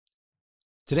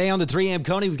Today on the 3am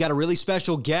Coney, we've got a really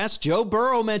special guest. Joe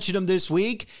Burrow mentioned him this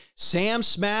week. Sam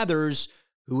Smathers,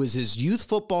 who is his youth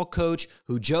football coach,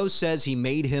 who Joe says he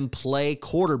made him play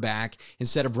quarterback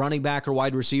instead of running back or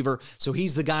wide receiver. So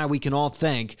he's the guy we can all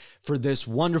thank for this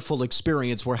wonderful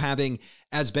experience we're having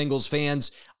as Bengals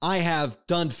fans. I have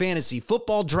done fantasy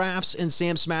football drafts in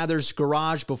Sam Smathers'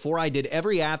 garage before I did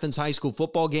every Athens high school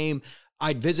football game.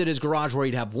 I'd visit his garage where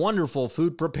he'd have wonderful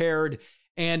food prepared.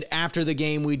 And after the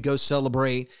game, we'd go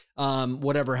celebrate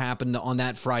whatever happened on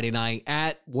that Friday night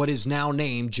at what is now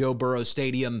named Joe Burrow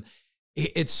Stadium.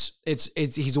 He's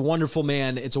a wonderful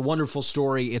man. It's a wonderful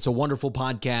story. It's a wonderful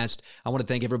podcast. I want to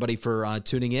thank everybody for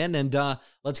tuning in, and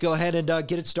let's go ahead and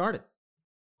get it started.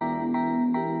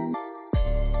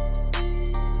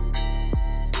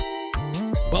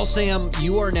 Well, Sam,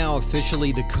 you are now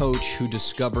officially the coach who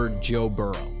discovered Joe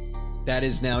Burrow. That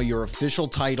is now your official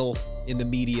title in the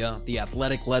media. The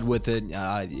Athletic led with it.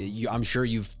 I'm sure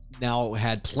you've now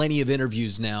had plenty of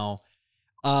interviews now.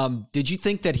 Did you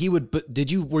think that he would,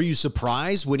 were you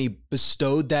surprised when he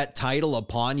bestowed that title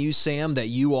upon you, Sam, that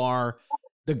you are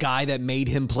the guy that made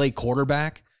him play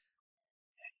quarterback?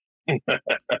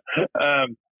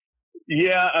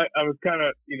 Yeah, I was kind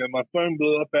of, my phone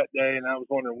blew up that day and I was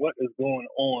wondering what is going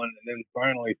on. And then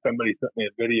finally somebody sent me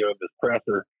a video of this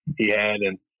presser he had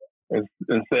and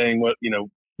saying what,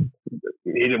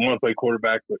 he didn't want to play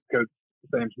quarterback, but Coach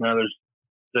Sam Smathers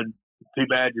said, too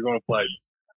bad you're going to play.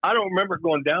 I don't remember it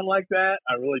going down like that.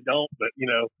 I really don't. But,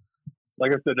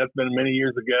 like I said, that's been many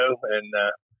years ago. And,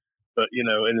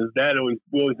 and his dad we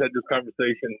always had this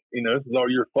conversation, this is all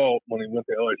your fault when he went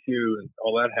to LSU and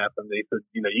all that happened. They said,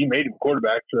 you made him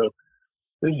quarterback, so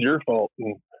this is your fault.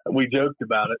 And we joked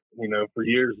about it, for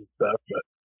years and stuff.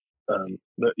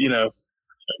 But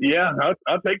yeah,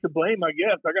 I'll take the blame, I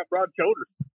guess. I got broad shoulders.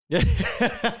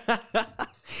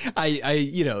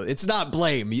 It's not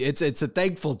blame. It's a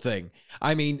thankful thing.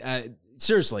 I mean,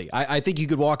 seriously, I think you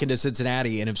could walk into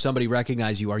Cincinnati and if somebody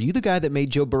recognized you, are you the guy that made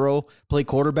Joe Burrow play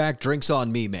quarterback? Drinks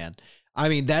on me, man. I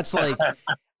mean, that's like,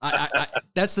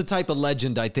 that's the type of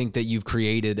legend I think that you've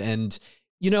created. And,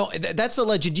 that's the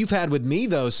legend you've had with me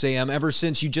though, Sam, ever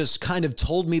since you just kind of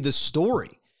told me the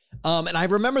story. And I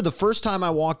remember the first time I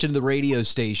walked into the radio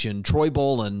station, Troy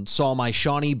Bolin saw my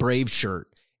Shawnee Brave shirt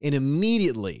and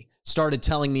immediately started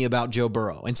telling me about Joe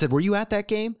Burrow and said, were you at that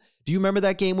game? Do you remember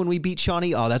that game when we beat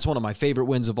Shawnee? Oh, that's one of my favorite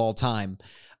wins of all time.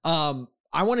 I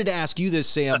wanted to ask you this,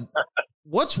 Sam.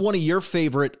 What's one of your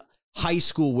favorite high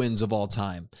school wins of all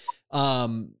time?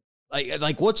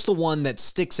 Like what's the one that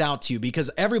sticks out to you? Because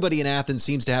everybody in Athens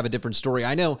seems to have a different story.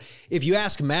 I know if you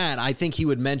ask Matt, I think he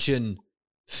would mention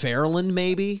Fairland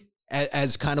maybe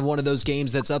as kind of one of those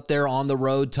games that's up there on the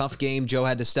road, tough game. Joe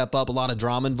had to step up, a lot of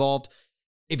drama involved.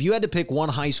 If you had to pick one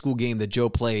high school game that Joe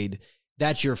played,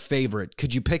 that's your favorite.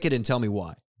 Could you pick it and tell me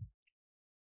why?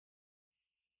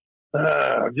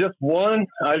 Just one.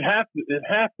 It'd have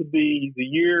to be the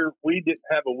year we didn't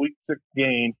have a week 6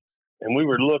 game and we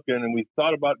were looking and we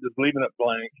thought about just leaving it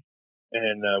blank.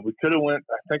 And we could have went,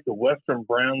 I think, to Western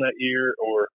Brown that year,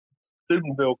 or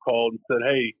Steubenville called and said,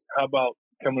 hey, how about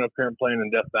coming up here and playing in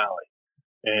Death Valley?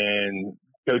 And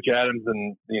Coach Adams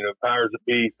and, powers that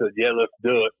be said, yeah, let's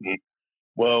do it. And,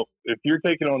 well, if you're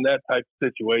taking on that type of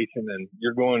situation and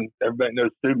you're going, everybody knows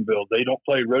Steubenville, they don't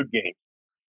play road games.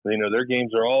 Their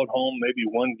games are all at home, maybe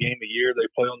one game a year they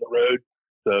play on the road.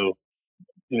 So,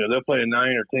 they'll play a 9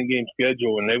 or 10 game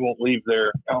schedule and they won't leave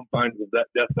their confines of that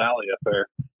Death Valley up there.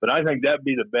 But I think that'd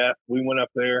be the best. We went up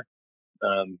there,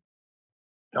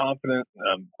 confident,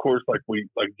 of course, like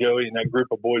Joey and that group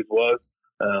of boys was,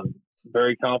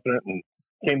 very confident, and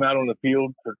came out on the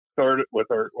field to start it with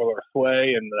our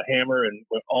sway and the hammer and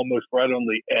went almost right on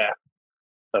the F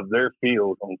of their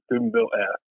field on Steubenville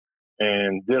F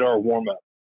and did our warm up,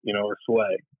 our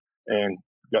sway, and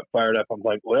got fired up. I'm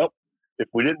like, well, if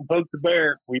we didn't poke the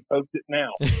bear, we poked it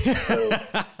now.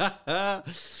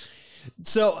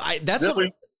 So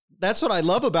that's what I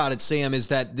love about it, Sam, is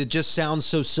that it just sounds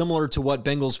so similar to what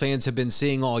Bengals fans have been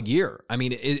seeing all year. I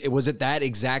mean, was it that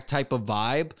exact type of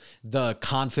vibe, the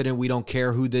confident, we don't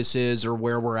care who this is or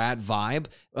where we're at vibe,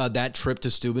 that trip to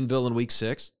Steubenville in week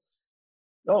 6?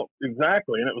 Oh,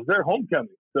 exactly. And it was their homecoming.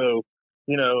 So,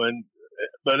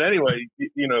 but anyway,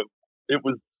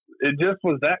 it just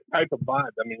was that type of vibe.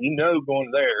 I mean,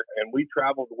 going there, and we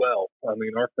traveled well. I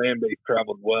mean, our fan base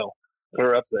traveled well.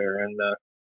 We're up there,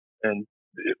 and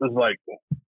it was like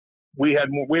we had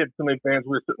so many fans.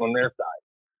 We were sitting on their side,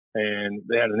 and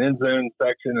they had an end zone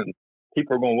section, and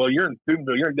people were going, "Well, you're in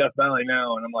Steubenville, you're in Death Valley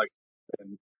now," and I'm like,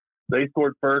 and they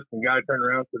scored first, and guy turned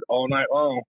around and said, "All night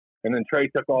long," and then Trey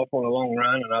took off on a long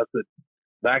run, and I said,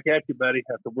 back at you, buddy.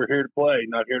 I said, we're here to play,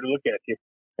 not here to look at you.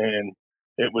 And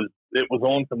it was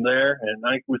on from there. And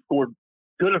I think we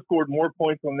could have scored more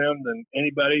points on them than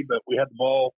anybody, but we had the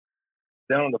ball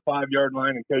down on the 5-yard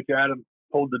line, and Coach Adams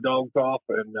pulled the dogs off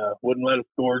and wouldn't let us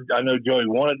score. I know Joey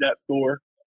wanted that score.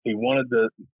 He wanted to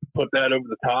put that over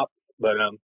the top, but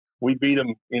we beat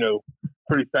them,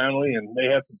 pretty soundly, and they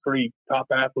had some pretty top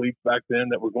athletes back then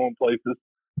that were going places,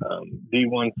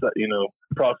 D1,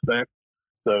 prospects.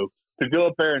 So to go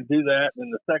up there and do that, and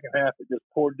in the second half, it just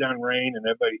poured down rain, and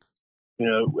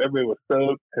everybody was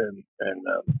soaked, and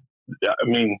I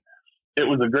mean, it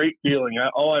was a great feeling.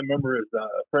 All I remember is a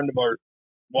friend of ours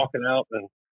walking out, and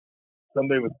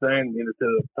somebody was saying, to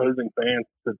the opposing fans,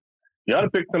 that you ought to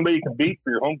pick somebody you can beat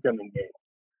for your homecoming game.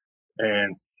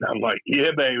 And I'm like,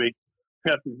 yeah, baby,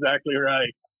 that's exactly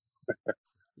right.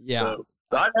 Yeah.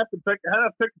 So I'd have to pick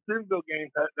a Sugarville game.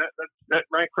 That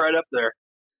ranks right up there.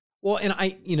 Well, and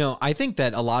I think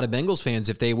that a lot of Bengals fans,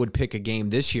 if they would pick a game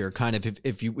this year, kind of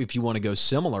if you want to go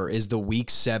similar, is the Week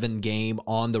 7 game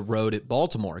on the road at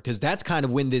Baltimore, because that's kind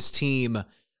of when this team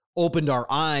opened our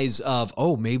eyes of,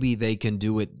 oh, maybe they can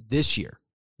do it this year.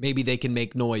 Maybe they can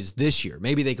make noise this year.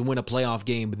 Maybe they can win a playoff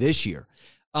game this year.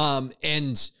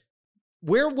 And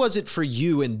where was it for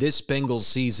you in this Bengals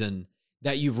season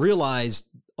that you realized,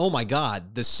 oh my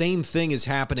God, the same thing is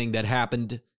happening that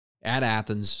happened at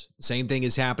Athens. Same thing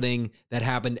is happening that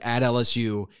happened at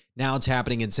LSU. Now it's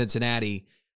happening in Cincinnati.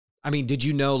 I mean, did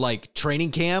you know like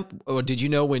training camp, or did you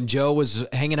know when Joe was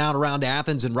hanging out around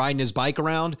Athens and riding his bike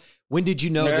around? When did you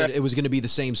know that it was going to be the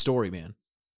same story, man?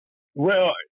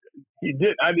 Well, he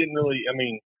did. I didn't really, I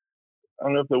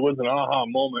don't know if there was an aha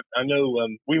moment. I know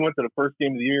we went to the first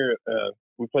game of the year.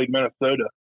 We played Minnesota,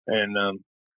 and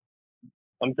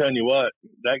I'm telling you what,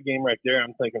 that game right there,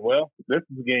 I'm thinking, well, this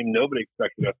is a game nobody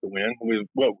expected us to win.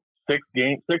 Six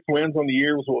wins on the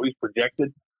year was what we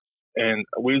projected, and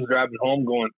we was driving home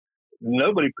going,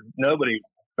 nobody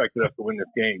expected us to win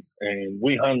this game, and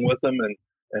we hung with them and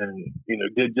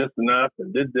did just enough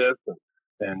and did this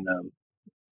and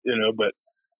but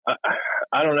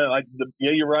I don't know.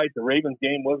 You're right. The Ravens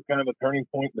game was kind of a turning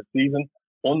point in the season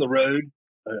on the road.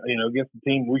 Against a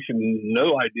team we should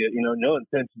no idea, no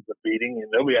intentions of beating,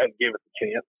 and nobody had to give us a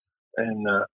chance. And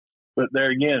but there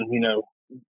again,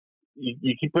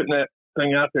 you keep putting that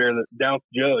thing out there that doubts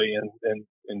Joey,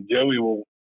 and Joey will,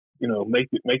 make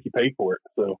you pay for it.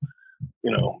 So,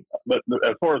 but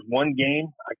as far as one game,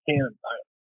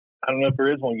 I don't know if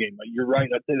there is one game. But you're right.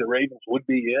 I'd say the Ravens would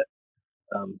be it.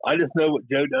 I just know what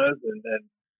Joe does, and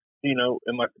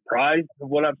am I surprised at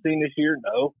what I've seen this year?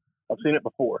 No. I've seen it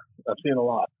before. I've seen a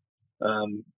lot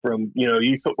from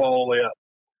youth football all the way up.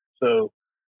 So,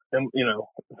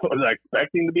 was I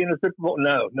expecting to be in the Super Bowl?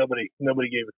 No, nobody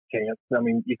gave us a chance. I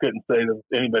mean, you couldn't say that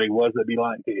if anybody was, they'd be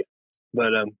lying to you.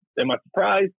 But am I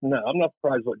surprised? No, I'm not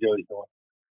surprised what Joey's doing.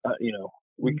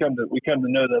 We come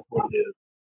to know that's what it is.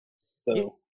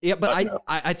 So. Yeah, but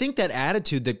I think that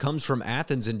attitude that comes from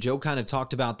Athens, and Joe kind of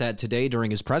talked about that today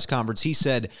during his press conference. He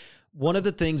said, one of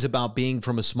the things about being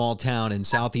from a small town in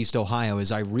Southeast Ohio is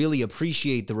I really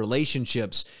appreciate the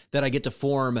relationships that I get to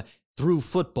form through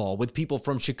football with people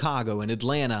from Chicago and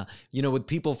Atlanta, with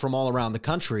people from all around the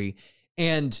country.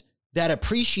 And that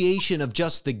appreciation of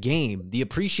just the game, the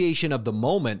appreciation of the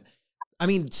moment. I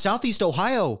mean, Southeast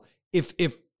Ohio, if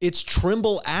it's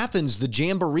Trimble Athens, the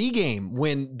Jamboree game,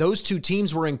 when those two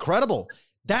teams were incredible,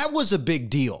 that was a big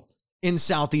deal in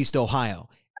Southeast Ohio.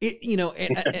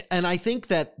 And I think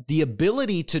that the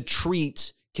ability to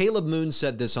treat, Caleb Moon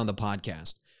said this on the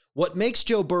podcast, what makes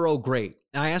Joe Burrow great,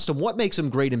 and I asked him what makes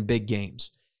him great in big games.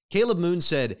 Caleb Moon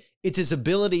said it's his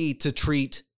ability to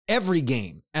treat every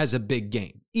game as a big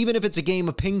game, even if it's a game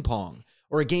of ping pong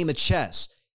or a game of chess.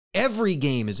 Every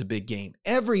game is a big game.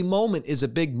 Every moment is a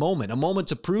big moment, a moment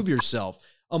to prove yourself,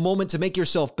 a moment to make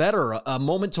yourself better, a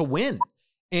moment to win.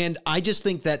 And I just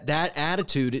think that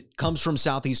attitude, it comes from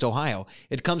Southeast Ohio.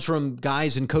 It comes from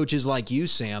guys and coaches like you,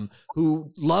 Sam,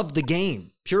 who love the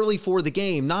game, purely for the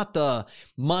game, not the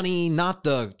money, not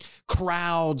the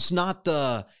crowds, not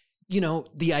the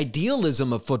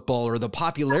idealism of football or the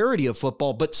popularity of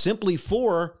football, but simply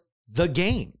for the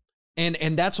game.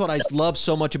 And that's what I love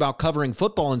so much about covering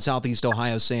football in Southeast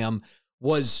Ohio, Sam,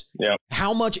 was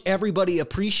how much everybody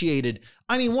appreciated.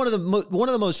 I mean, one of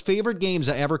the most favorite games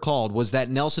I ever called was that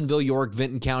Nelsonville-York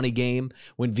Vinton County game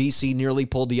when VC nearly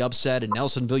pulled the upset and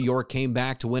Nelsonville-York came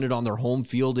back to win it on their home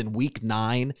field in week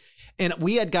 9. And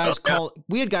we had guys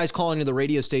calling into the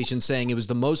radio station saying it was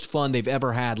the most fun they've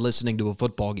ever had listening to a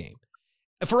football game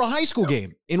for a high school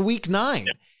game in week 9.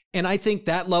 And I think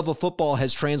that love of football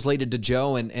has translated to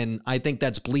Joe, and I think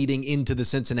that's bleeding into the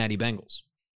Cincinnati Bengals.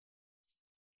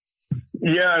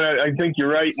 Yeah, and I think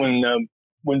you're right.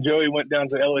 When Joey went down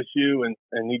to LSU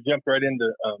and he jumped right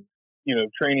into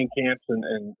training camps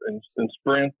and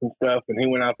sprints and stuff, and he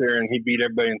went out there and he beat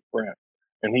everybody in sprint,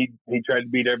 and he tried to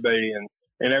beat everybody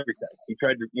in everything. He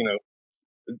tried to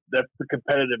that's the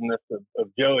competitiveness of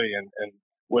Joey, and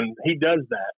when he does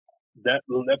that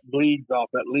bleeds off,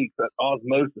 that leaks, that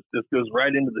osmosis just goes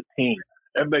right into the team.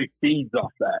 Everybody feeds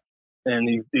off that, and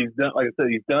he's done, like I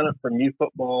said, he's done it from youth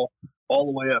football all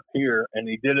the way up here, and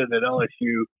he did it at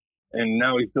LSU, and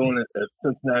now he's doing it at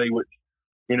Cincinnati, which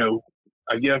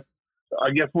I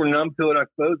guess we're numb to it. I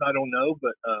suppose, I don't know,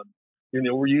 but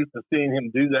we're used to seeing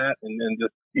him do that and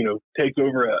just take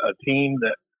over a team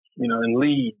that and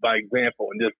lead by example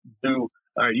and just do.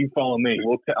 All right, you follow me.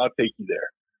 I'll take you there.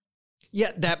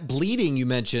 Yeah, that bleeding you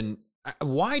mentioned,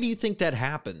 why do you think that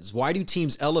happens? Why do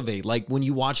teams elevate? Like when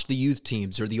you watch the youth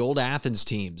teams or the old Athens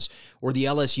teams or the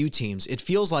LSU teams, it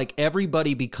feels like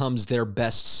everybody becomes their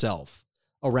best self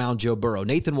around Joe Burrow.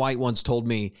 Nathan White once told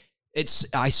me,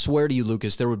 I swear to you,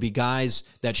 Lucas, there would be guys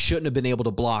that shouldn't have been able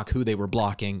to block who they were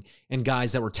blocking and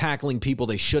guys that were tackling people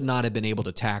they should not have been able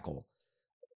to tackle.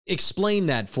 Explain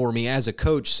that for me as a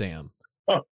coach, Sam.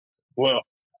 Oh, well,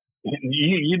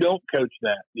 you don't coach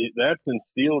that. That's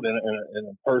instilled in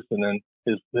a person and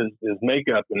his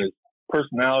makeup and his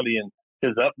personality and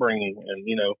his upbringing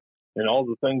and all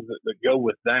the things that go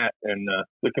with that and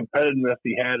the competitiveness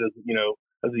he had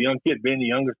as a young kid, being the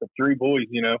youngest of three boys,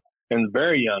 and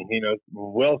very young,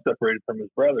 well separated from his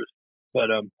brothers. But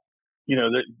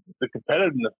the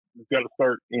competitiveness has got to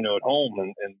start at home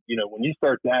and when you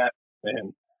start that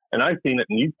and I've seen it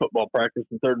in youth football practice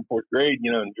in third and fourth grade,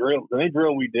 in drills. Any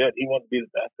drill we did, he wanted to be the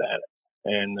best at it.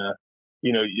 And,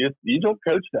 you don't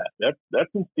coach that. That's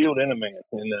instilled in a man.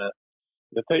 And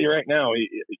I'll tell you right now,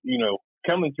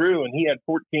 coming through, and he had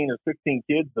 14 or 16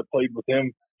 kids that played with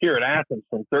him here at Athens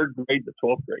from third grade to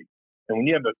 12th grade. And when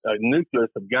you have a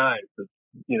nucleus of guys that's,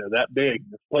 that big,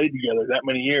 that's played together that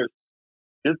many years,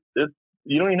 you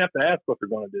don't even have to ask what they're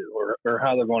going to do or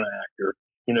how they're going to act. Or,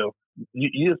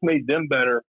 you just made them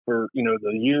better for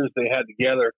the years they had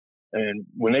together, and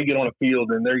when they get on a field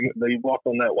and they walk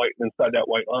on that inside that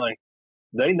white line,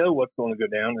 they know what's going to go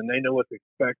down and they know what to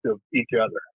expect of each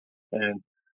other. And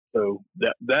so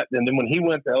that and then when he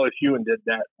went to LSU and did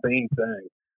that same thing,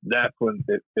 that's when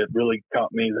it really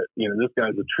caught me that this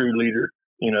guy's a true leader.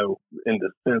 In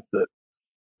the sense that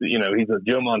he's a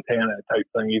Joe Montana type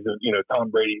thing. He's a Tom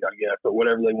Brady, I guess, or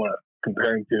whatever they want to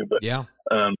compare him to. But yeah,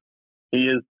 he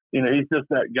is. He's just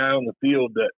that guy on the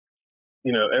field that,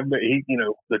 everybody,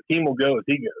 the team will go as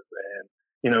he goes.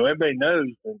 And, everybody knows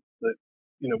that,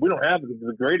 we don't have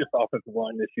the greatest offensive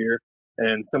line this year.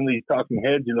 And some of these talking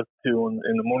heads you listen to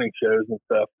in the morning shows and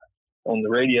stuff on the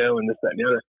radio and this, that, and the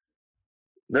other,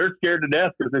 they're scared to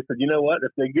death because they said, you know what,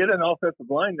 if they get an offensive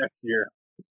line next year,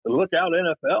 look out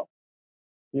NFL.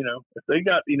 If they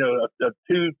got, a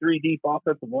 2-3 deep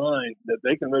offensive line that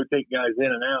they can rotate guys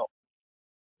in and out,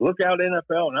 look out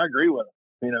NFL, and I agree with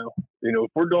them.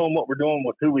 If we're doing what we're doing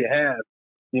with who we have,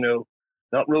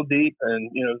 not real deep,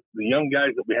 and the young guys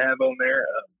that we have on there,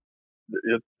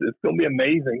 it's going to be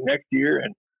amazing next year.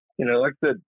 And like I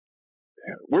said,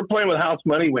 we're playing with house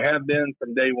money. We have been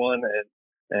from day one,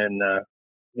 and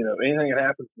anything that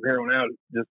happens from here on out is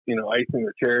just icing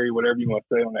or cherry, whatever you want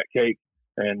to say on that cake,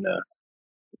 and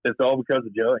it's all because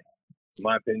of Joey, in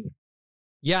my opinion.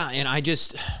 Yeah, and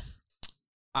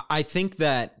I think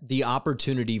that the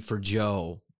opportunity for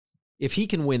Joe, if he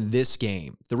can win this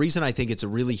game, the reason I think it's a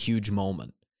really huge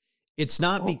moment, it's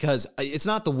not because it's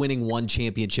not the winning one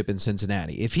championship in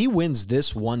Cincinnati. If he wins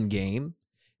this one game,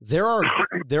 there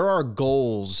are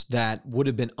goals that would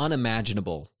have been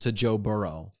unimaginable to Joe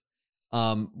Burrow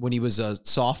when he was a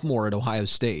sophomore at Ohio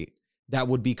State that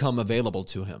would become available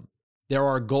to him. There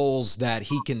are goals that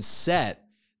he can set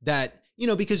that,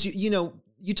 because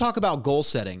you talk about goal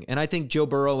setting, and I think Joe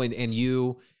Burrow and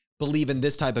you believe in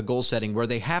this type of goal setting where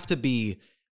they have to be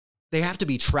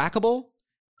trackable,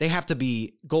 they have to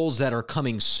be goals that are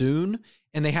coming soon,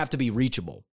 and they have to be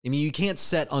reachable. I mean, you can't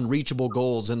set unreachable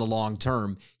goals in the long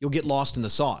term. You'll get lost in the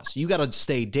sauce. You got to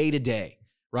stay day to day,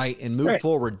 right, and move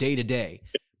forward day to day.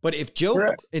 But if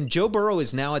Joe Burrow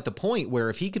is now at the point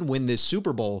where if he can win this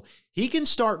Super Bowl, he can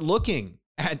start looking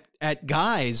at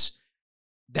guys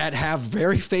that have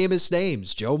very famous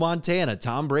names, Joe Montana,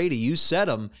 Tom Brady, you said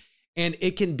them, and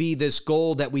it can be this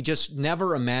goal that we just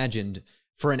never imagined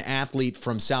for an athlete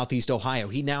from Southeast Ohio.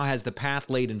 He now has the path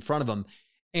laid in front of him,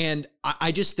 and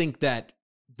I just think that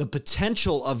the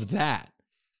potential of that,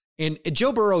 and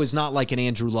Joe Burrow is not like an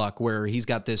Andrew Luck where he's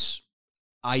got this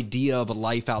idea of a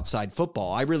life outside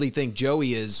football. I really think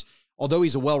Joey is, although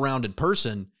he's a well-rounded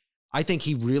person, I think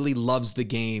he really loves the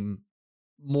game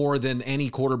more than any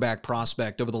quarterback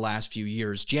prospect over the last few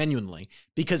years, genuinely,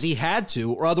 because he had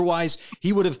to, or otherwise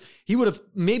he would have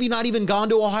maybe not even gone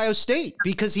to Ohio State,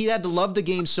 because he had to love the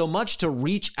game so much to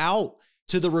reach out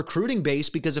to the recruiting base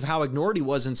because of how ignored he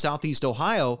was in Southeast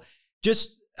Ohio.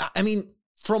 Just, I mean,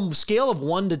 from scale of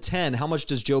 1 to 10, how much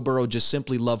does Joe Burrow just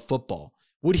simply love football?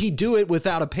 Would he do it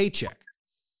without a paycheck?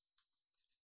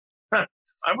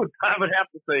 I would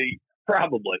have to say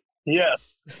probably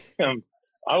yes.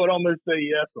 I would almost say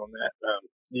yes on that.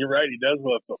 You're right. He does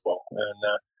love football.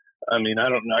 And, I mean, I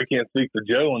don't know. I can't speak for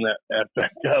Joe on that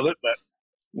aspect of it, but,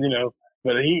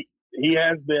 but he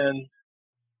has been,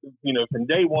 from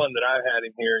day one that I've had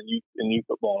him here in youth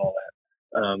football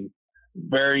and all that,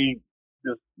 very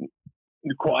just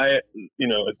quiet,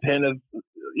 attentive,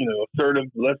 assertive,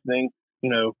 listening,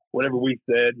 whatever we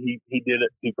said, he did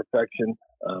it to perfection.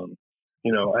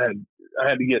 I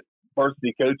had to get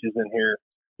varsity coaches in here.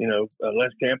 Les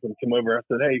Champlin came over. I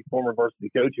said, "Hey, former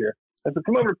varsity coach here." I said,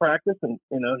 "Come over to practice and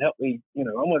help me. I'm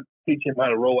going to teach him how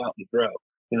to roll out and throw.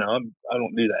 I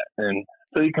don't do that." And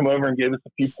so he come over and gave us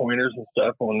a few pointers and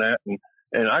stuff on that.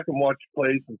 And I can watch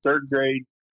plays in third grade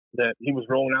that he was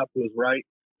rolling out to his right,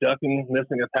 ducking,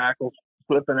 missing a tackle,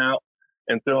 slipping out,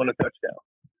 and throwing a touchdown.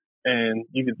 And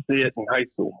you could see it in high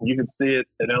school. You could see it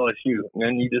at LSU, and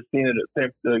then you just seen it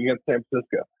against San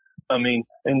Francisco. I mean,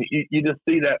 and you just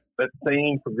see that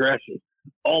same progression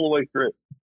all the way through.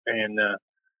 And,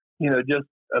 just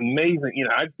amazing.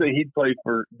 I'd say he'd play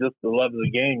for just the love of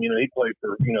the game. He'd play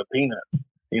for,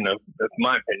 peanuts. That's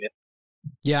my opinion.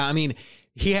 Yeah, I mean,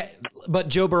 but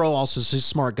Joe Burrow also is a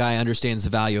smart guy, understands the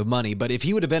value of money. But if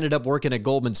he would have ended up working at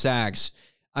Goldman Sachs,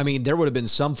 I mean, there would have been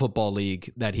some football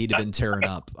league that he'd have been tearing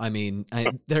up. I mean,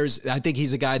 I think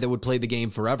he's a guy that would play the game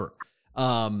forever.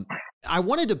 I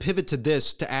wanted to pivot to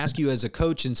this to ask you, as a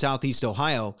coach in Southeast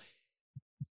Ohio,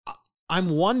 I'm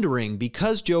wondering,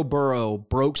 because Joe Burrow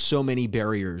broke so many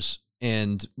barriers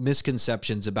and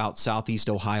misconceptions about Southeast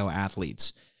Ohio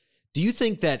athletes, do you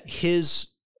think that his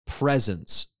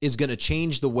presence is going to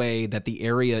change the way that the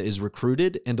area is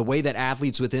recruited and the way that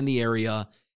athletes within the area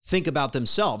think about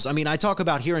themselves? I mean, I talk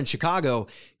about here in Chicago,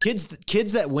 kids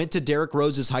that went to Derrick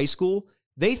Rose's high school,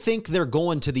 they think they're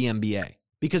going to the NBA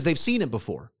because they've seen it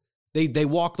before. They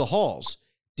walk the halls.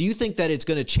 Do you think that it's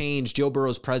going to change, Joe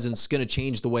Burrow's presence, going to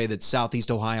change the way that Southeast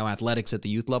Ohio athletics at the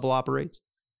youth level operates?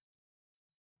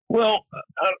 Well,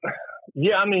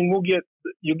 yeah, I mean,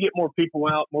 you'll get more people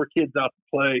out, more kids out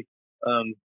to play.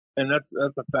 And that's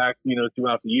a fact,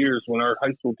 throughout the years. When our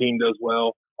high school team does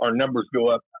well, our numbers go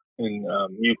up in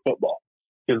youth football,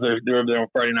 because they're over there on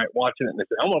Friday night watching it, and they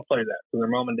say, "I want to play that." So their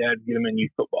mom and dad get them in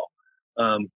youth football.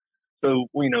 So,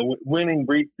 winning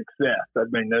breeds success.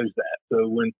 Everybody knows that. So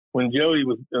when Joey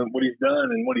was what he's done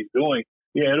and what he's doing,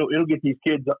 yeah, it'll get these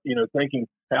kids, thinking,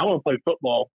 "Hey, I want to play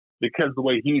football because the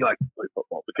way he likes to play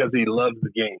football, because he loves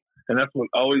the game." And that's what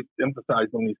I always emphasize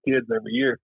on these kids every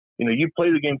year. You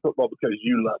play the game football because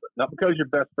you love it, not because your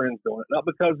best friend's doing it, not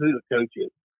because who the coach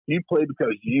is. You play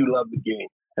because you love the game.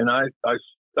 And I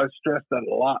stress that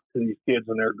a lot to these kids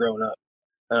when they're growing up.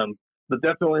 But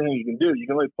that's the only thing you can do. You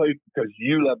can only play because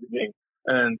you love the game.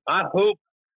 And I hope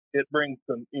it brings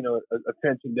some,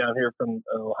 attention down here from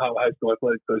Ohio High School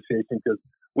Athletic Association, because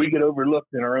we get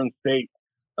overlooked in our own state,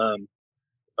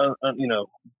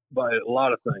 by a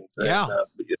lot of things. Yeah. And,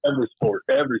 every sport.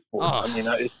 Oh. I mean,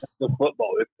 it's just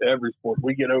football. It's every sport.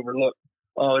 We get overlooked.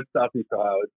 Oh, it's Southeast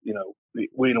Ohio. It's,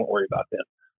 we don't worry about them.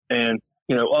 And,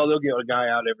 they'll get a guy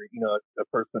out every, a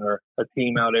person or a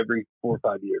team out every 4 or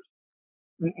 5 years.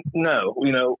 No,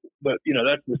 but,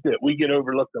 that's just it. We get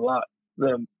overlooked a lot.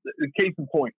 The case in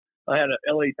point, I had a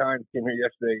LA Times came here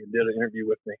yesterday and did an interview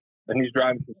with me, and he's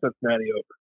driving from Cincinnati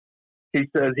over. He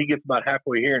says he gets about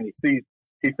halfway here and he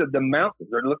said the mountains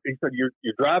are, he said, you're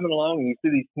driving along and you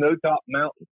see these snow-topped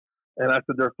mountains. And I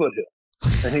said, they're foothills.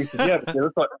 And he said, yeah, it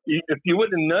looks like, if you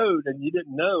wouldn't have known and you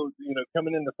didn't know,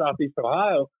 coming into Southeast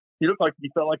Ohio, you look like you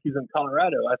felt like he's in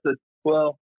Colorado. I said,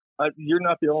 well, you're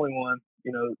not the only one,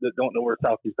 that don't know where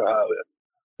Southeast Ohio is.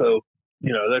 So,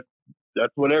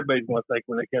 that's what everybody's going to think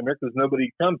when they come here, because nobody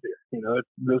comes here.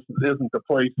 This isn't the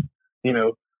place,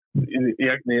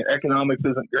 the economics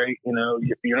isn't great.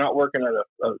 If you're not working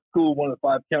at a school, one of the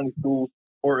 5 county schools,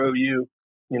 or OU,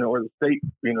 or the state,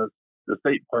 the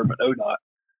state department, ODOT,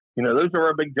 those are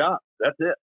our big jobs. That's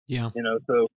it. Yeah.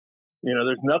 So,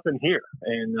 there's nothing here.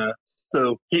 And,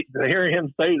 so hearing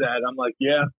him say that, I'm like,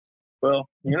 yeah, well,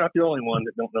 you're not the only one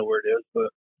that don't know where it is,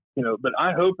 but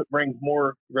I hope it brings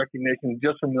more recognition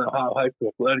just from the Ohio High School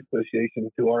Athletic Association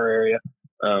to our area,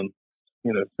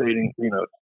 stating,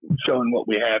 showing what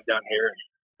we have down here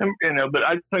But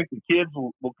I think the kids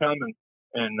will come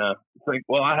and think,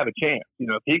 well, I have a chance.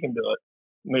 If he can do it,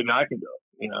 maybe I can do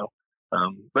it.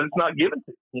 But it's not given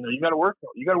to you. You got to work for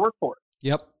it. You got to work for it.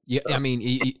 Yep. Yeah. I mean,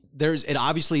 it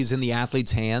obviously is in the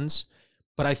athlete's hands,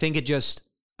 but I think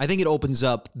it opens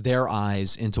up their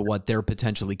eyes into what they're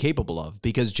potentially capable of,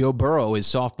 because Joe Burrow, his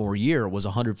sophomore year, was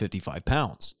 155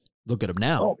 pounds. Look at him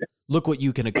now. Oh, Look what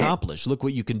you can accomplish. Look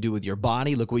what you can do with your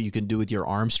body. Look what you can do with your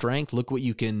arm strength. Look what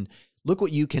you can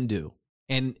do.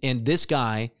 And this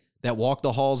guy that walked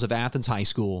the halls of Athens High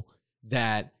School,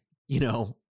 that,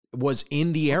 was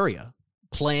in the area,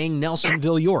 playing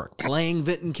Nelsonville, York, playing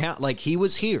Vinton County, like he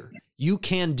was here. You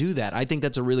can do that. I think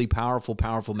that's a really powerful,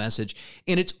 powerful message.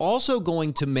 And it's also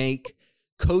going to make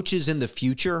coaches in the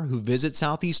future who visit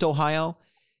Southeast Ohio,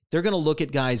 they're going to look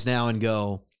at guys now and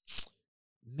go,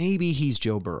 maybe he's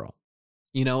Joe Burrow.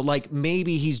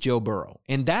 Maybe he's Joe Burrow.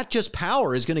 And that just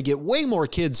power is going to get way more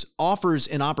kids offers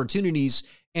and opportunities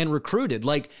and recruited.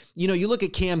 You look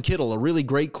at Cam Kittle, a really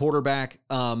great quarterback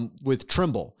with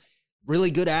Trimble.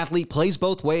 Really good athlete, plays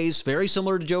both ways, very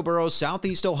similar to Joe Burrow,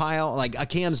 Southeast Ohio.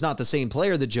 Cam's not the same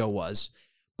player that Joe was,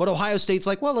 but Ohio State's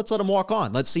well, let's let him walk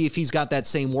on. Let's see if he's got that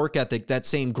same work ethic, that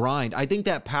same grind. I think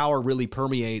that power really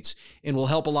permeates and will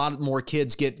help a lot more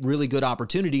kids get really good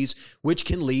opportunities, which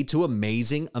can lead to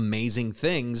amazing, amazing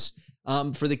things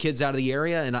for the kids out of the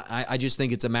area. And I just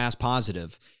think it's a mass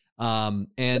positive.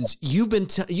 And you've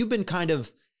been kind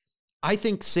of, I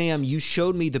think, Sam, you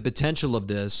showed me the potential of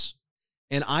this.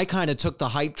 And I kind of took the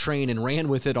hype train and ran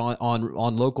with it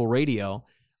on local radio.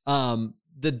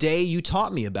 The day you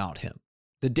taught me about him,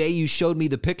 the day you showed me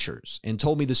the pictures and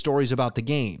told me the stories about the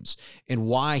games and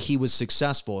why he was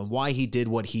successful and why he did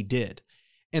what he did.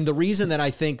 And the reason that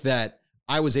I think that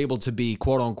I was able to be,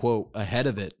 quote unquote, ahead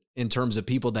of it in terms of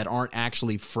people that aren't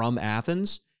actually from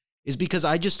Athens is because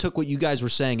I just took what you guys were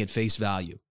saying at face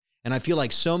value. And I feel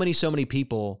like so many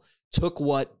people took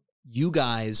what you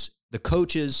guys, the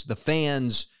coaches, the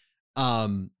fans,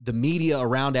 the media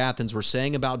around Athens were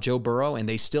saying about Joe Burrow, and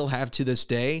they still have to this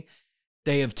day.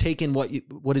 They have taken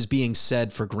what is being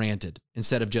said for granted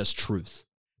instead of just truth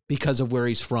because of where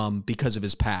he's from, because of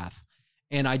his path.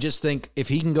 And I just think if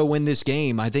he can go win this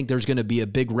game, I think there's going to be a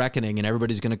big reckoning, and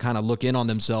everybody's going to kind of look in on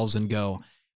themselves and go,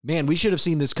 man, we should have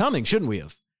seen this coming, shouldn't we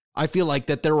have? I feel like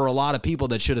that there were a lot of people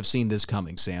that should have seen this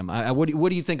coming, Sam. What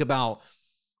do you think about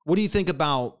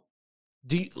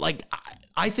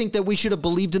I think that we should have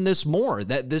believed in this more,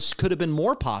 that this could have been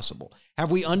more possible.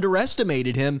 Have we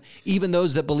underestimated him, even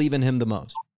those that believe in him the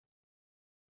most?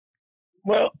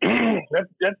 Well,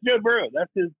 that's Joe Burrow. That's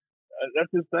his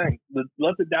thing.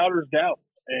 Let the doubters doubt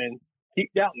and keep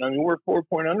doubting. I mean, we're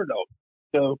 4-point underdogs.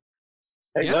 So,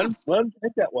 hey, Yeah. let him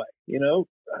think that way.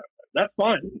 That's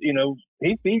fine.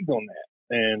 He feeds on that.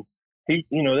 And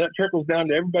that trickles down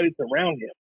to everybody that's around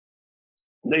him.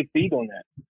 They feed on that.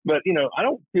 But, I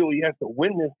don't feel he has to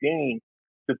win this game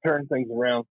to turn things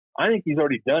around. I think he's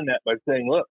already done that by saying,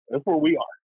 look, that's where we are.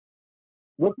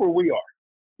 Look where we are,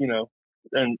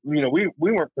 And, we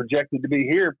weren't projected to be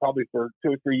here probably for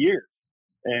 2 or 3 years.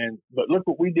 But look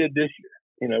what we did this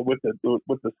year, with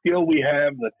the skill we have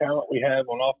and the talent we have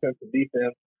on offense and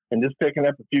defense, and just picking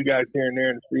up a few guys here and there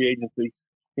in the free agency,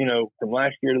 from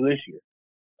last year to this year.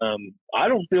 I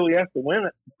don't feel he has to win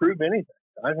it to prove anything.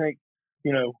 I think,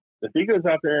 if he goes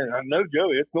out there, and I know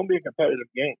Joey, it's going to be a competitive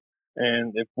game.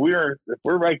 And if we're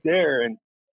right there, and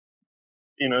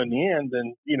in the end,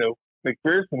 then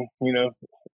McPherson,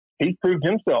 he's proved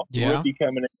himself to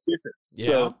becoming a kicker. Yeah.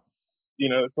 So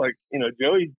it's like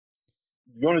Joey's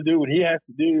going to do what he has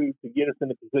to do to get us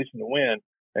in a position to win,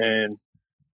 and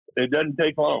it doesn't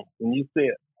take long. And you see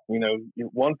it.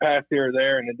 One pass here or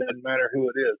there, and it doesn't matter who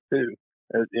it is, too.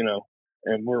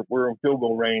 And we're in field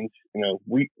goal range.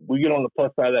 We get on the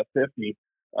plus side of that 50.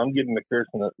 I'm giving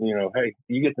McPherson hey,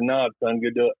 you get the nod, son, go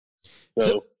do it.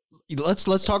 So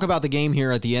let's talk about the game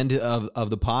here at the end of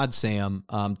the pod, Sam.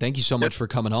 Thank you so much for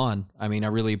coming on. I mean, I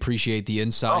really appreciate the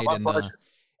insight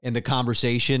and the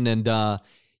conversation. And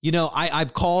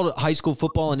I've called high school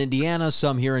football in Indiana,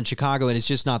 some here in Chicago, and it's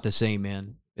just not the same,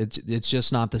 man. It's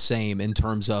just not the same in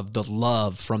terms of the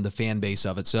love from the fan base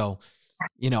of it. So,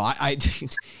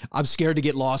 I'm scared to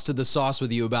get lost in the sauce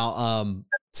with you about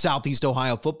Southeast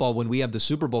Ohio football when we have the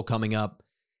Super Bowl coming up.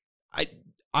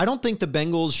 I don't think the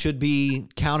Bengals should be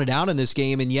counted out in this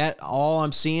game, and yet all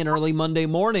I'm seeing early Monday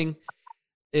morning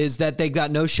is that they've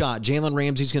got no shot. Jalen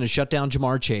Ramsey's going to shut down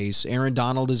Jamar Chase. Aaron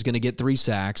Donald is going to get 3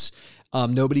 sacks.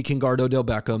 Nobody can guard Odell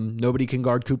Beckham. Nobody can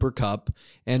guard Cooper Kupp.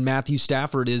 And Matthew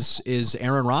Stafford is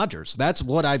Aaron Rodgers. That's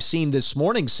what I've seen this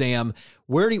morning, Sam.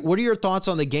 What are your thoughts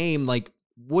on the game? Like,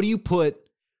 what do you put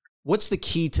what's the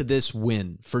key to this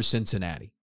win for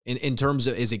Cincinnati in terms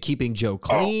of, is it keeping Joe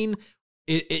clean?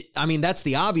 I mean, that's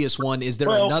the obvious one. Is there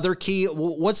another key?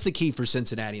 What's the key for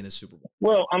Cincinnati in the Super Bowl?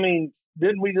 Well, I mean,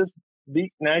 didn't we just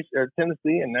beat Tennessee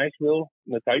and Nashville,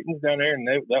 and the Titans down there, and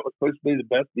that was supposed to be the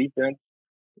best defense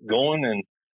going,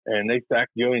 and they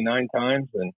sacked Joey 9 times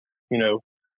and,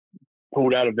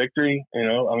 pulled out a victory.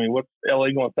 I mean, what's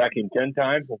LA going to sack him 10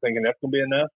 times and thinking that's going to be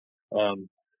enough?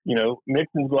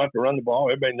 Mixon's going to have to run the ball.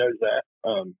 Everybody knows that.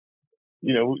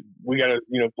 We got to,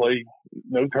 play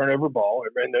no turnover ball.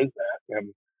 Everybody knows that.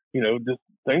 And, just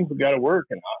things have got to work.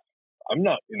 And I'm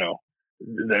not,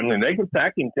 I mean, they can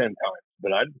sack him 10 times,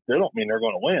 but I still don't mean they're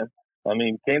going to win. I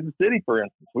mean, Kansas City, for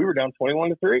instance, we were down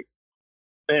 21-3.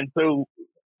 And so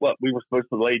we were supposed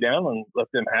to lay down and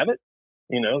let them have it.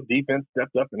 Defense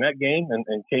stepped up in that game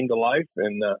and came to life.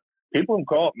 And people can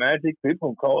call it magic. People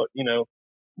can call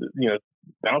it,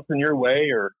 bouncing your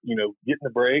way or, getting the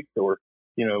breaks or,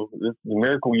 this is a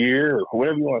miracle year or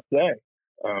whatever you want to say.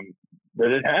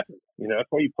 But it happened. That's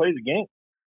why you play the game.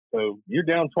 So you're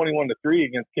down 21-3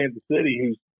 against Kansas City,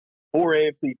 who's 4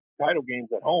 AFC title games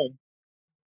at home,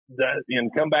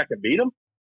 and come back and beat them.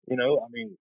 I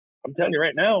mean, I'm telling you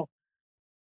right now,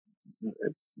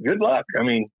 good luck. I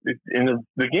mean,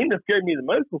 the game that scared me the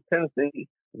most was Tennessee.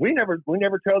 We never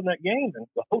trailed in that game, and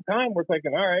the whole time we're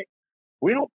thinking, all right,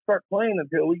 we don't start playing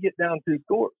until we get down 2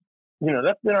 scores.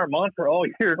 That's been our mantra all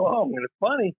year long, and it's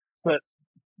funny, but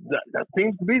that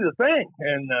seems to be the thing.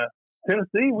 And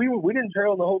Tennessee, we didn't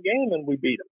trail the whole game, and we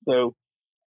beat them. So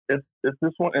it's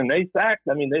this one, and they sacked.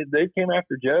 I mean, they came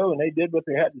after Joe, and they did what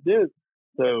they had to do.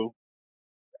 So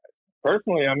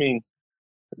personally, I mean,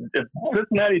 if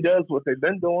Cincinnati does what they've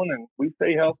been doing, and we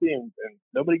stay healthy, and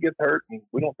nobody gets hurt, and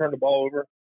we don't turn the ball over,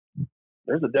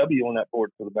 there's a W on that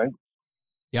board for the Bengals.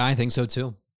 Yeah, I think so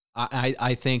too.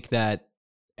 I think that,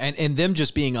 and them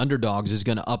just being underdogs is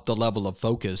going to up the level of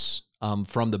focus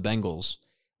from the Bengals.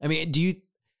 I mean,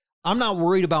 I'm not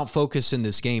worried about focus in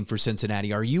this game for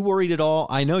Cincinnati. Are you worried at all?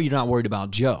 I know you're not worried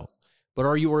about Joe, but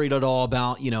are you worried at all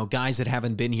about, guys that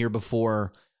haven't been here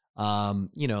before? Like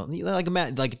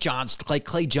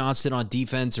Clay Johnston on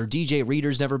defense, or DJ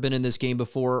Reader's never been in this game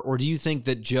before? Or do you think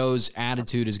that Joe's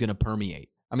attitude is going to permeate?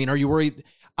 I mean, are you worried?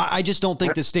 I just don't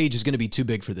think the stage is going to be too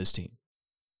big for this team.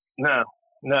 No,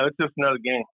 it's just another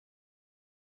game.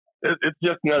 It's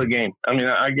just another game. I mean,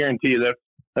 I guarantee you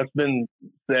that's been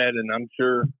said, and I'm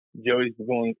sure Joey's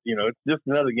going, it's just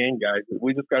another game, guys.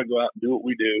 We just got to go out and do what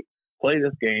we do, play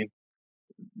this game.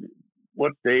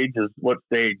 What stage is what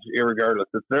stage, irregardless.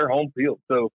 It's their home field.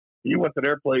 So you went to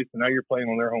their place, and now you're playing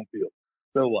on their home field.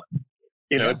 So what?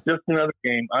 It's just another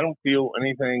game. I don't feel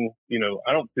anything,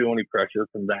 I don't feel any pressure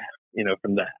from that,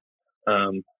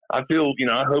 I feel,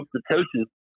 I hope the coaches,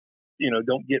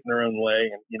 don't get in their own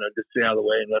way and, just stay out of the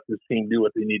way and let this team do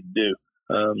what they need to do.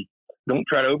 Don't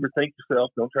try to overthink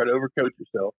yourself. Don't try to overcoach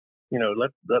yourself.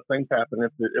 Let things happen.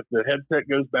 If the headset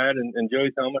goes bad in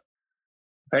Joey's helmet,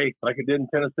 hey, like it did in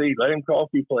Tennessee, let him call a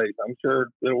few plays. I'm sure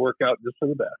it'll work out just for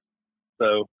the best.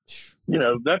 So,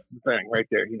 that's the thing right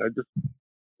there.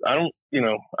 I don't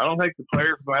think the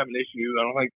players will have an issue. I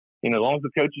don't think, as long as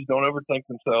the coaches don't overthink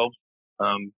themselves,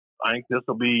 I think this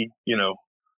will be,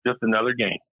 just another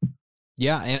game.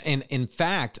 Yeah, and in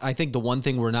fact, I think the one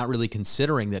thing we're not really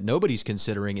considering, that nobody's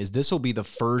considering, is this will be the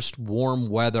first warm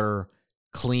weather,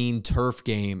 clean turf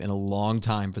game in a long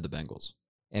time for the Bengals.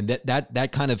 And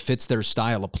that kind of fits their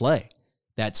style of play,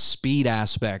 that speed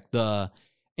aspect. And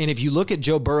if you look at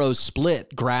Joe Burrow's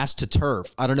split grass to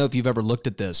turf, I don't know if you've ever looked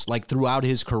at this, like throughout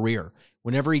his career,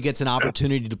 whenever he gets an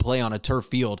opportunity to play on a turf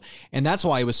field. And that's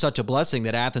why it was such a blessing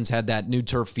that Athens had that new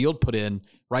turf field put in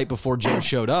right before Joe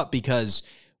showed up, because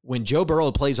when Joe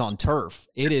Burrow plays on turf,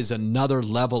 it is another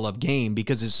level of game,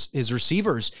 because his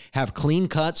receivers have clean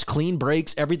cuts, clean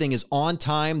breaks. Everything is on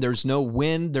time. There's no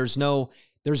wind. There's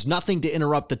nothing to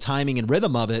interrupt the timing and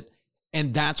rhythm of it.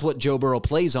 And that's what Joe Burrow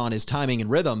plays on, is timing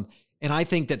and rhythm. And I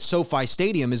think that SoFi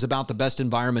Stadium is about the best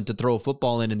environment to throw a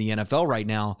football in the NFL right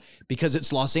now, because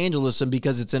it's Los Angeles and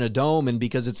because it's in a dome and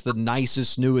because it's the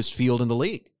nicest, newest field in the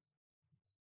league.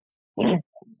 Yep.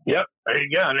 There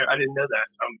you go. I didn't know that.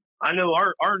 I know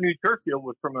our new turf field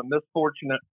was from a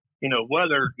misfortunate,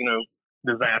 weather,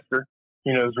 disaster.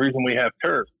 Is the reason we have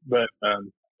turf. But,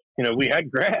 we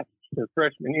had grass his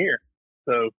freshman year.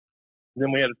 So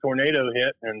then we had a tornado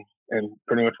hit and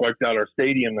pretty much wiped out our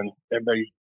stadium, and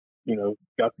everybody,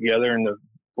 got together in the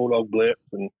Bulldog Blitz,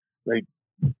 and they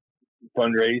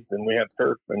fundraised, and we had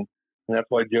turf, and that's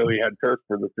why Joey had turf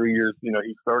for the 3 years, he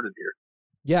started here.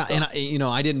 Yeah, and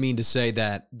I didn't mean to say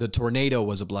that the tornado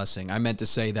was a blessing. I meant to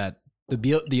say that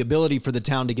the ability for the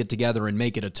town to get together and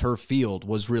make it a turf field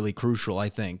was really crucial, I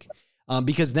think.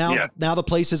 Because now the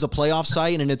place is a playoff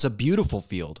site, and it's a beautiful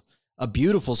field, a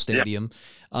beautiful stadium,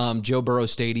 Joe Burrow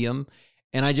Stadium.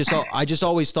 And I just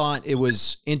always thought it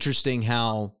was interesting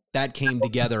how that came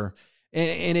together,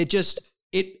 and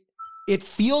it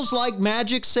feels like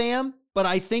magic, Sam, but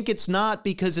I think it's not,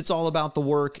 because it's all about the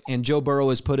work, and Joe Burrow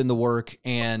has put in the work.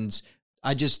 And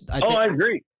I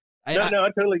agree. I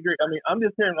totally agree. I mean, I'm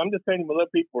just saying what other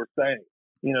people are saying.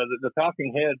 You know, the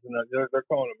talking heads, and they're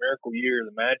calling it a miracle year,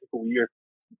 the magical year.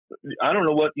 I don't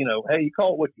know what, hey, you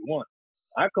call it what you want.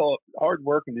 I call it hard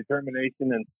work and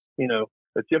determination, and,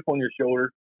 a chip on your shoulder,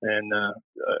 and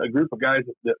a group of guys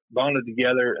that bonded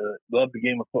together, love the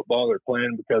game of football. They're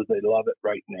playing because they love it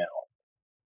right now.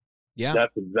 Yeah.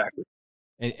 That's exactly.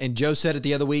 And Joe said it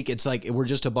the other week. It's like, we're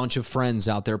just a bunch of friends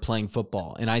out there playing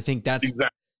football. And I think that's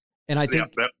exactly. And I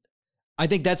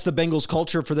think that's the Bengals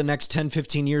culture for the next 10,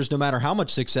 15 years, no matter how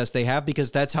much success they have, because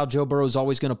that's how Joe Burrow is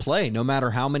always going to play, no matter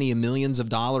how many millions of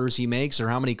dollars he makes, or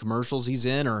how many commercials he's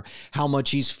in, or how much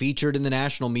he's featured in the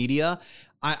national media.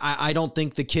 I don't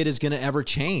think the kid is going to ever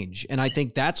change. And I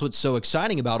think that's what's so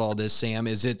exciting about all this, Sam,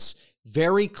 is it's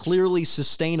very clearly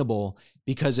sustainable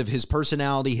because of his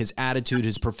personality, his attitude,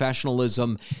 his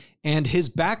professionalism, and his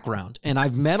background. And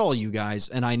I've met all you guys,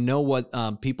 and I know what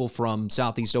people from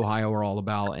Southeast Ohio are all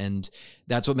about. And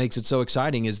that's what makes it so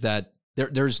exciting, is that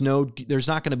there's not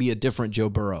going to be a different Joe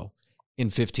Burrow in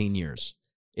 15 years.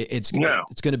 It's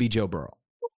going to be Joe Burrow.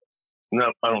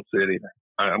 No, I don't see it either.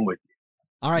 I'm with you.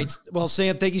 All right. Well,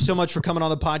 Sam, thank you so much for coming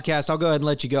on the podcast. I'll go ahead and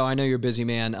let you go. I know you're a busy,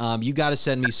 man. You got to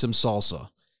send me some salsa,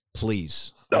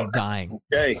 please. I'm dying.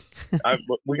 Okay.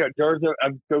 We got jars.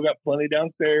 I've still got plenty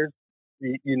downstairs.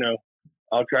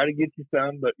 I'll try to get you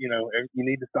some, but you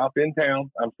need to stop in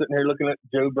town. I'm sitting here looking at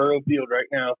Joe Burrow Field right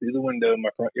now through the window in my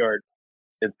front yard.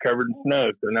 It's covered in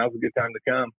snow, so now's a good time to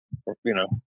come.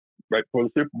 Right before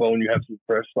the Super Bowl, and you have some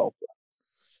fresh salsa.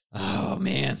 Oh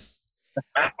man.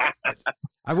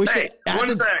 I wish. Hey, one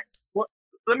sec.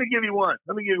 Let me give you one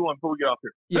before we get off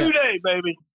here. Yeah. Hoo-day,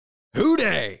 baby.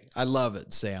 Hoo-day. I love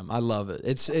it, Sam. I love it.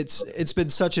 It's been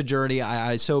such a journey.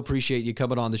 I so appreciate you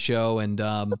coming on the show, and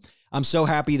I'm so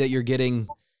happy that you're getting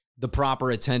the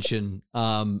proper attention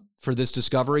for this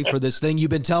discovery, for this thing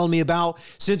you've been telling me about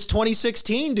since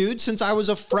 2016, dude. Since I was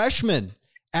a freshman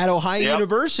at Ohio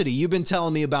University, you've been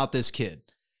telling me about this kid.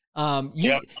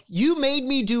 You made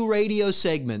me do radio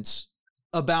segments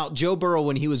about Joe Burrow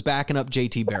when he was backing up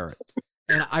JT Barrett.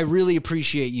 And I really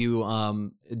appreciate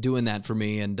you doing that for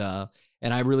me. And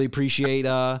I really appreciate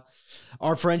our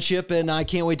friendship. And I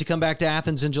can't wait to come back to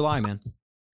Athens in July, man.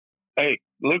 Hey,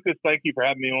 Lucas, thank you for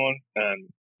having me on.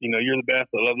 You're the best.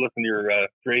 I love listening to your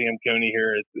 3 a.m. Coney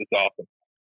here. It's awesome.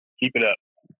 Keep it up.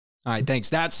 All right, thanks.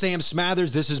 That's Sam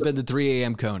Smathers. This has been the 3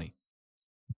 a.m. Coney.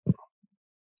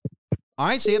 All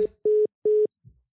right, see you.